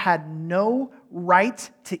 And she had no right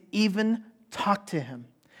to even talk to him.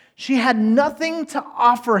 She had nothing to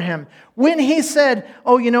offer him. When he said,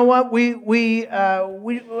 oh, you know what,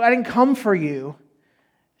 I didn't come for you.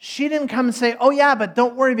 She didn't come and say, oh yeah, but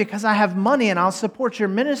don't worry because I have money and I'll support your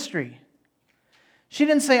ministry. She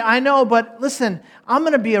didn't say, I know, but listen, I'm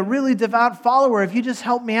going to be a really devout follower. If you just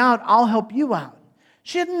help me out, I'll help you out.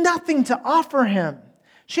 She had nothing to offer him.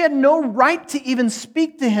 She had no right to even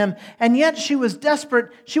speak to him, and yet she was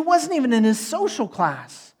desperate. She wasn't even in his social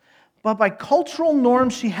class. But by cultural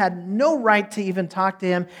norms, she had no right to even talk to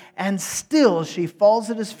him, and still she falls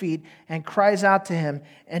at his feet and cries out to him,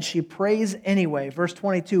 and she prays anyway. Verse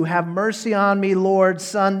 22, "Have mercy on me, Lord,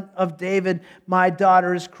 Son of David. My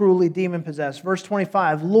daughter is cruelly demon-possessed." Verse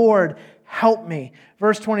 25, "Lord, help me."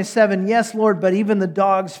 Verse 27, "Yes, Lord, but even the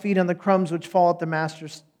dogs feed on the crumbs which fall at the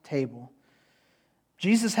master's table."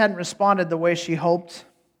 Jesus hadn't responded the way she hoped.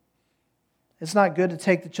 It's not good to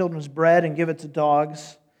take the children's bread and give it to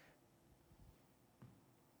dogs.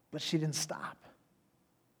 But she didn't stop.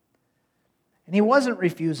 And he wasn't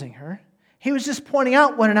refusing her. He was just pointing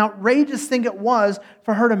out what an outrageous thing it was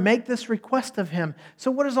for her to make this request of him. So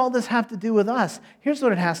what does all this have to do with us? Here's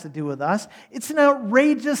what it has to do with us. It's an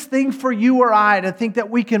outrageous thing for you or I to think that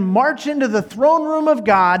we can march into the throne room of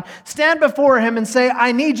God, stand before him and say,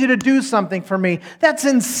 "I need you to do something for me." That's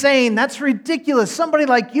insane. That's ridiculous. Somebody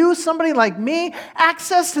like you, somebody like me,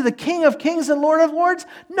 access to the King of Kings and Lord of Lords?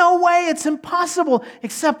 No way. It's impossible.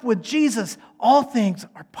 Except with Jesus, all things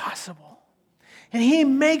are possible. And he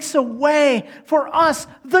makes a way for us,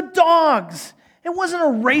 the dogs. It wasn't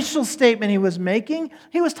a racial statement he was making.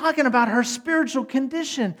 He was talking about her spiritual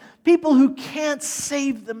condition. People who can't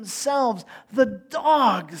save themselves. The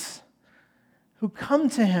dogs who come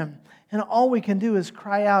to him. And all we can do is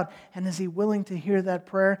cry out. And is he willing to hear that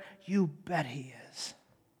prayer? You bet he is.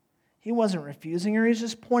 He wasn't refusing her. He's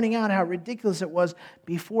just pointing out how ridiculous it was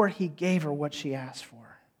before he gave her what she asked for.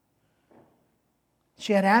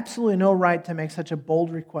 She had absolutely no right to make such a bold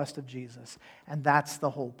request of Jesus, and that's the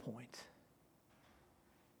whole point.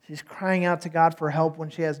 She's crying out to God for help when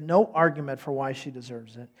she has no argument for why she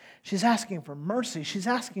deserves it. She's asking for mercy. She's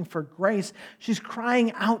asking for grace. She's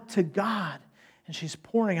crying out to God, and she's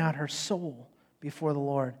pouring out her soul before the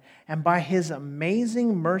Lord. And by his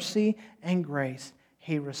amazing mercy and grace,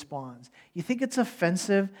 he responds. You think it's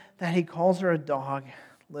offensive that he calls her a dog?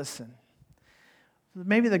 Listen.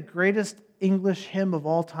 Maybe the greatest English hymn of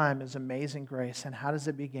all time is Amazing Grace. And how does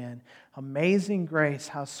it begin? Amazing grace,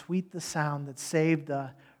 how sweet the sound that saved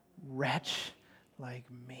a wretch like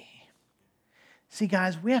me. See,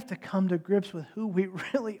 guys, we have to come to grips with who we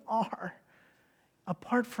really are.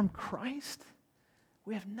 Apart from Christ,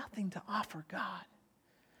 we have nothing to offer God.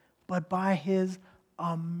 But by his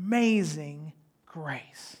amazing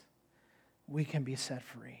grace, we can be set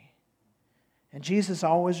free. And Jesus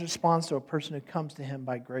always responds to a person who comes to him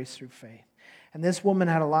by grace through faith. And this woman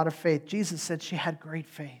had a lot of faith. Jesus said she had great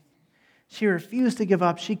faith. She refused to give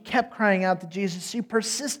up. She kept crying out to Jesus. She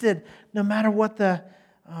persisted no matter what the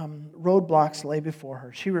roadblocks lay before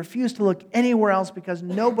her. She refused to look anywhere else because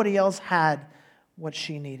nobody else had what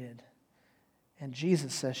she needed. And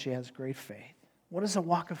Jesus says she has great faith. What does a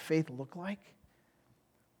walk of faith look like?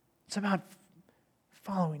 It's about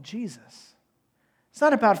following Jesus. It's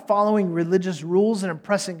not about following religious rules and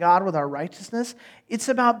impressing God with our righteousness. It's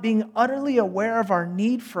about being utterly aware of our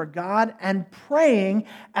need for God and praying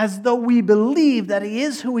as though we believe that he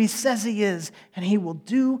is who he says he is and he will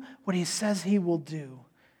do what he says he will do.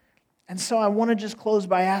 And so I want to just close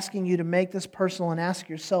by asking you to make this personal and ask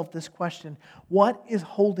yourself this question. What is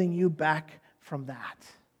holding you back from that?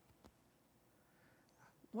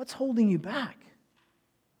 What's holding you back?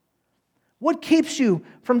 What keeps you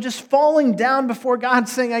from just falling down before God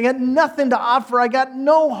saying, I got nothing to offer, I got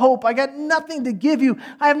no hope, I got nothing to give you,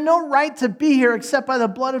 I have no right to be here except by the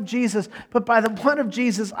blood of Jesus, but by the blood of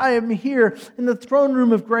Jesus I am here in the throne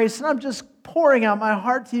room of grace and I'm just pouring out my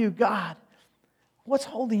heart to you, God. What's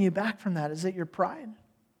holding you back from that? Is it your pride?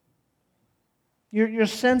 Your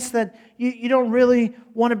sense that you don't really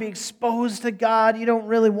want to be exposed to God, you don't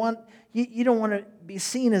want to be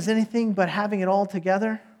seen as anything but having it all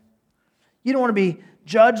together? You don't want to be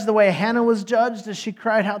judged the way Hannah was judged as she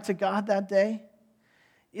cried out to God that day?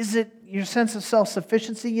 Is it your sense of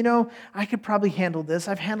self-sufficiency? You know, I could probably handle this.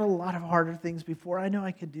 I've handled a lot of harder things before. I know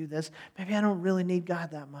I could do this. Maybe I don't really need God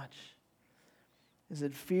that much. Is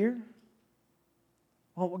it fear?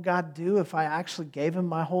 What would God do if I actually gave him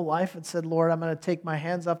my whole life and said, Lord, I'm going to take my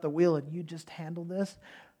hands off the wheel and you just handle this?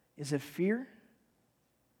 Is it fear?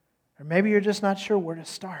 Or maybe you're just not sure where to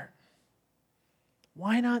start.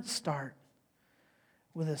 Why not start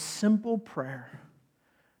with a simple prayer,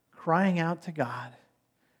 crying out to God,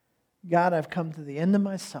 God, I've come to the end of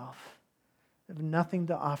myself. I have nothing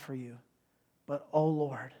to offer you, but, oh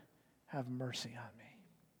Lord, have mercy on me.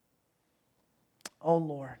 Oh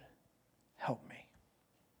Lord, help me.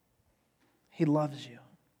 He loves you.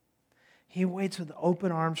 He waits with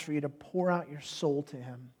open arms for you to pour out your soul to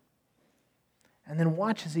him. And then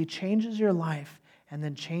watch as he changes your life and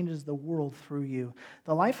then changes the world through you.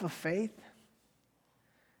 The life of faith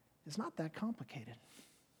is not that complicated.